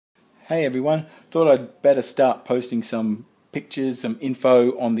Hey everyone, thought I'd better start posting some pictures, some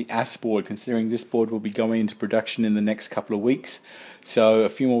info on the ASP board, considering this board will be going into production in the next couple of weeks. So a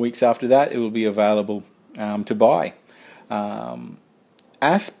few more weeks after that it will be available to buy.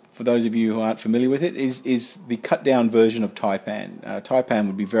 ASP, for those of you who aren't familiar with it, is the cut down version of Taipan. Taipan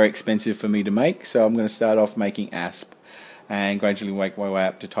would be very expensive for me to make, so I'm going to start off making ASP and gradually work my way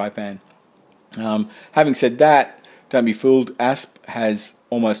up to Taipan. Having said that, don't be fooled, ASP has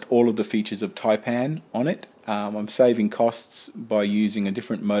almost all of the features of Taipan on it. I'm saving costs by using a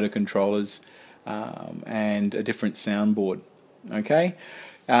different motor controllers and a different soundboard. Okay,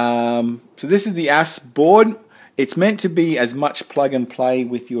 so this is the ASP board. It's meant to be as much plug and play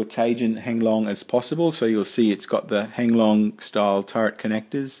with your Teijin Henglong as possible. So you'll see it's got the Henglong style turret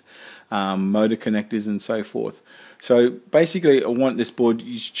connectors, motor connectors and so forth. So basically I want this board,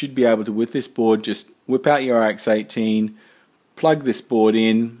 you should be able to, with this board, just whip out your RX-18, plug this board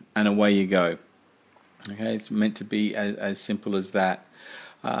in and away you go. Okay, it's meant to be as simple as that.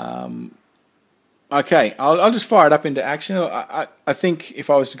 Okay, I'll just fire it up into action. I think if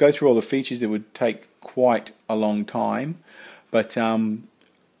I was to go through all the features it would take quite a long time, but how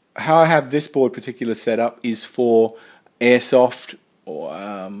I have this board particular set up is for airsoft or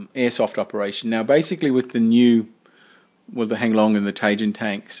airsoft operation. Now basically with the Henglong and the Teijin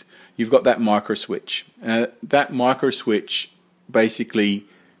tanks, you've got that micro switch. That micro switch basically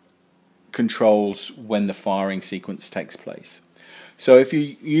controls when the firing sequence takes place. So if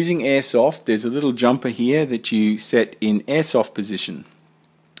you're using airsoft, there's a little jumper here that you set in airsoft position,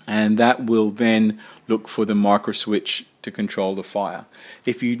 and that will then look for the micro switch to control the fire.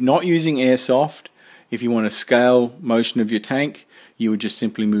 If you're not using airsoft, if you want to scale motion of your tank, you would just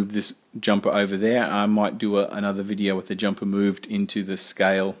simply move this jumper over there. I might do another video with the jumper moved into the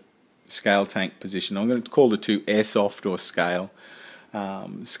scale tank position. I'm going to call the two airsoft or scale.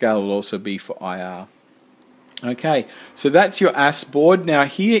 Scale will also be for IR. Okay, so that's your ASP board. Now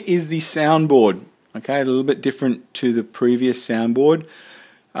here is the soundboard. Okay, a little bit different to the previous soundboard.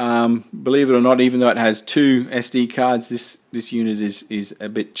 Believe it or not, even though it has two SD cards, this unit is a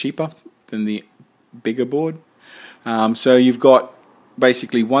bit cheaper than the bigger board. So you've got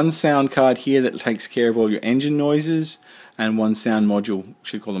basically one sound card here that takes care of all your engine noises, and one sound module,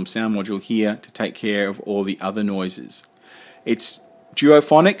 should call them sound module, here to take care of all the other noises. It's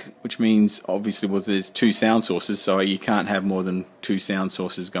duophonic, which means obviously there's two sound sources, so you can't have more than two sound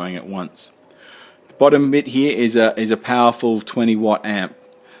sources going at once. The bottom bit here is a powerful 20 watt amp.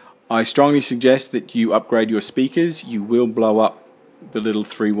 I strongly suggest that you upgrade your speakers. You will blow up the little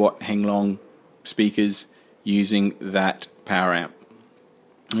 3 watt Henglong speakers using that power amp.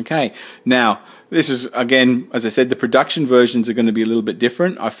 Okay, now this is, again, as I said, the production versions are going to be a little bit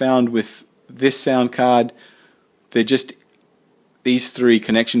different. I found with this sound card, these three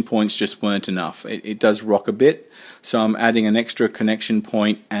connection points just weren't enough. It does rock a bit, so I'm adding an extra connection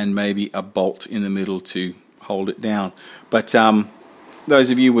point and maybe a bolt in the middle to hold it down. But those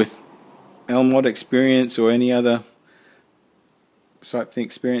of you with Elmod experience or any other type thing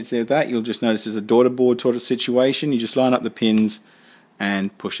experience there with that, you'll just notice there's a daughter board sort of situation. You just line up the pins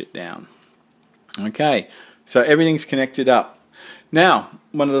and push it down. Okay, so everything's connected up. Now,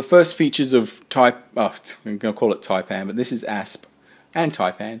 one of the first features of I'm going to call it Taipan, but this is ASP and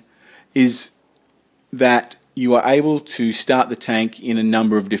Taipan, is that you are able to start the tank in a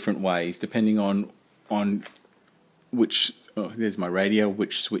number of different ways, depending on which, there's my radio,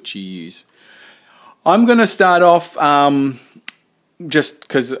 which switch you use. I'm going to start off, just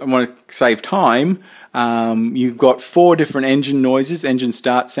because I want to save time, you've got 4 different engine noises, engine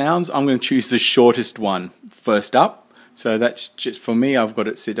start sounds. I'm going to choose the shortest one first up. So that's just for me, I've got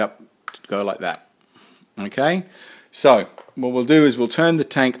it set up to go like that. Okay, so what we'll do is we'll turn the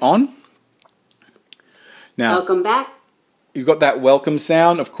tank on. Now, welcome back. You've got that welcome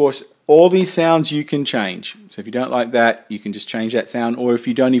sound. Of course, all these sounds you can change. So if you don't like that, you can just change that sound, or if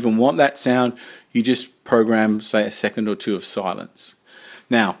you don't even want that sound, you just program, say, a second or two of silence.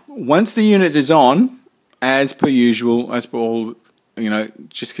 Now, once the unit is on, as per usual, as per all,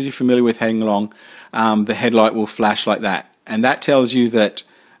 just because you're familiar with Henglong, the headlight will flash like that. And that tells you that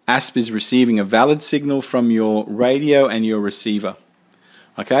ASP is receiving a valid signal from your radio and your receiver.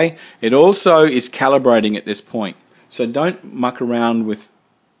 Okay? It also is calibrating at this point. So don't muck around with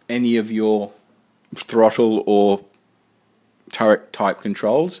any of your throttle or turret type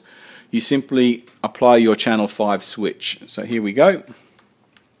controls. You simply apply your channel 5 switch. So here we go.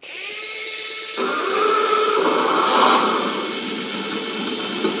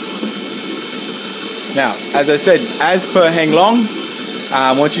 Now, as I said, as per Henglong,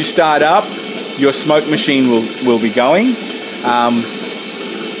 once you start up, your smoke machine will be going.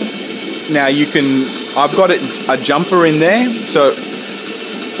 Now you can, I've got a jumper in there, so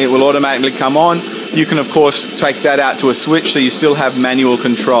it will automatically come on. You can of course take that out to a switch so you still have manual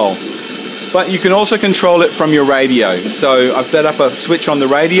control. But you can also control it from your radio. So I've set up a switch on the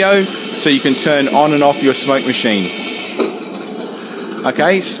radio so you can turn on and off your smoke machine.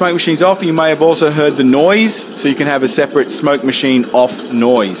 Okay, smoke machine's off. You may have also heard the noise, so you can have a separate smoke machine off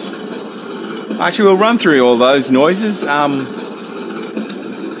noise. Actually, we'll run through all those noises.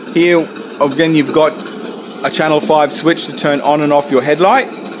 Here, again, you've got a channel 5 switch to turn on and off your headlight.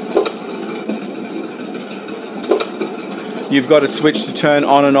 You've got a switch to turn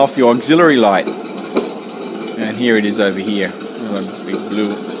on and off your auxiliary light. And here it is over here. A big blue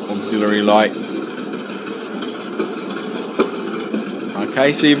auxiliary light.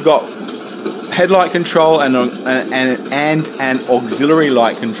 Okay, so you've got headlight control and an auxiliary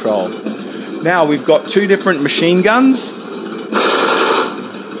light control. Now we've got two different machine guns.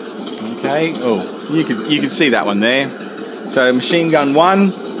 Okay, oh, you can see that one there. So machine gun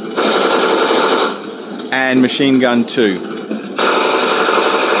 1 and machine gun 2,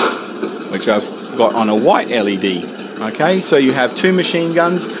 which I've got on a white LED. Okay, so you have two machine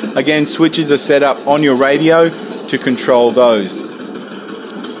guns. Again, switches are set up on your radio to control those.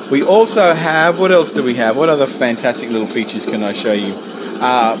 We also have, what else do we have? What other fantastic little features can I show you?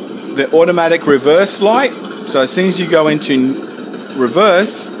 The automatic reverse light. So as soon as you go into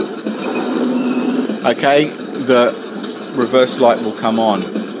reverse, okay, the reverse light will come on.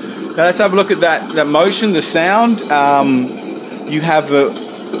 Now let's have a look at that motion, the sound. You have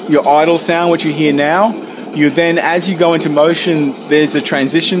your idle sound, which you hear now. You then, as you go into motion, there's a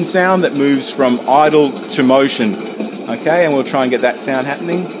transition sound that moves from idle to motion. Okay, and we'll try and get that sound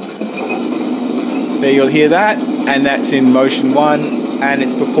happening. There, you'll hear that, and that's in motion 1, and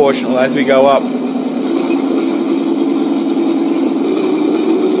it's proportional as we go up.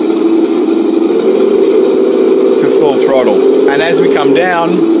 To full throttle. And as we come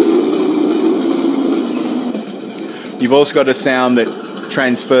down, you've also got a sound that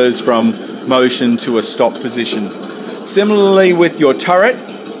transfers from motion to a stop position. Similarly with your turret.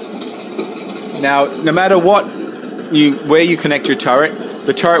 Now, no matter where you connect your turret,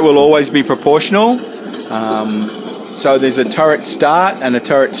 the turret will always be proportional. So there's a turret start and a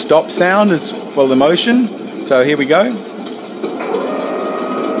turret stop sound as for the motion. So here we go.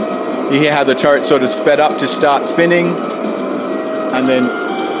 You hear how the turret sort of sped up to start spinning, and then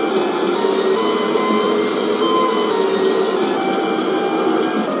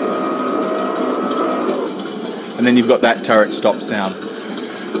you've got that turret stop sound.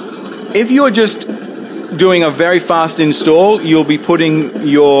 If you're just doing a very fast install, you'll be putting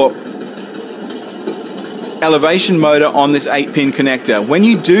your elevation motor on this 8-pin connector. When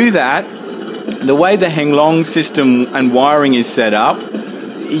you do that, the way the Henglong system and wiring is set up,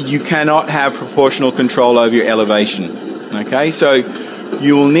 you cannot have proportional control over your elevation. Okay, so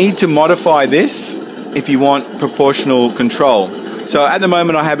you will need to modify this if you want proportional control. So at the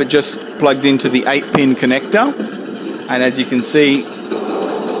moment I have it just plugged into the 8-pin connector, and as you can see,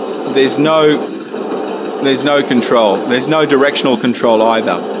 there's no control. There's no directional control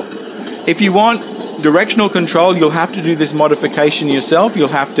either. If you want directional control, you'll have to do this modification yourself. You'll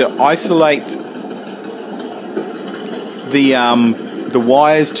have to isolate the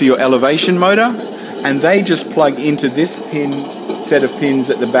wires to your elevation motor, and they just plug into this set of pins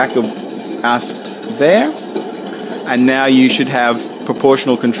at the back of ASP there, and now you should have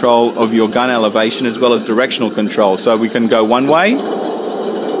proportional control of your gun elevation as well as directional control. So we can go one way.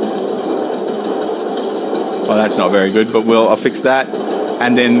 Well, that's not very good, but I'll fix that,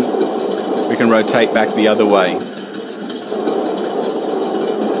 and then we can rotate back the other way.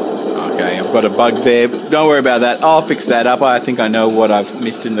 Okay, I've got a bug there. Don't worry about that. I'll fix that up. I think I know what I've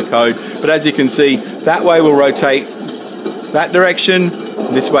missed in the code. But as you can see, that way will rotate that direction.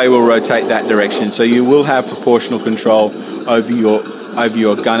 This way will rotate that direction. So you will have proportional control over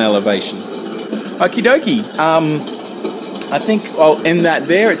your gun elevation. Okie dokie. I think I'll end that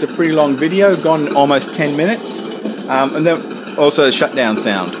there. It's a pretty long video, gone almost 10 minutes. And then also the shutdown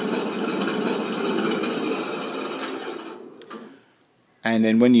sound. And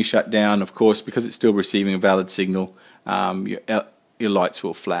then when you shut down, of course, because it's still receiving a valid signal, your lights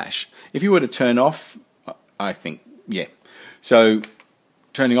will flash. If you were to turn off, I think, yeah. So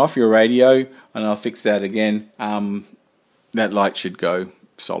turning off your radio, and I'll fix that again, that light should go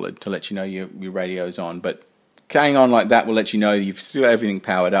solid to let you know your radio's on. But carrying on like that will let you know you've still everything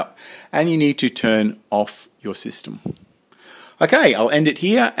powered up, and you need to turn off your system. Okay, I'll end it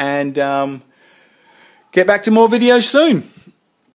here and get back to more videos soon.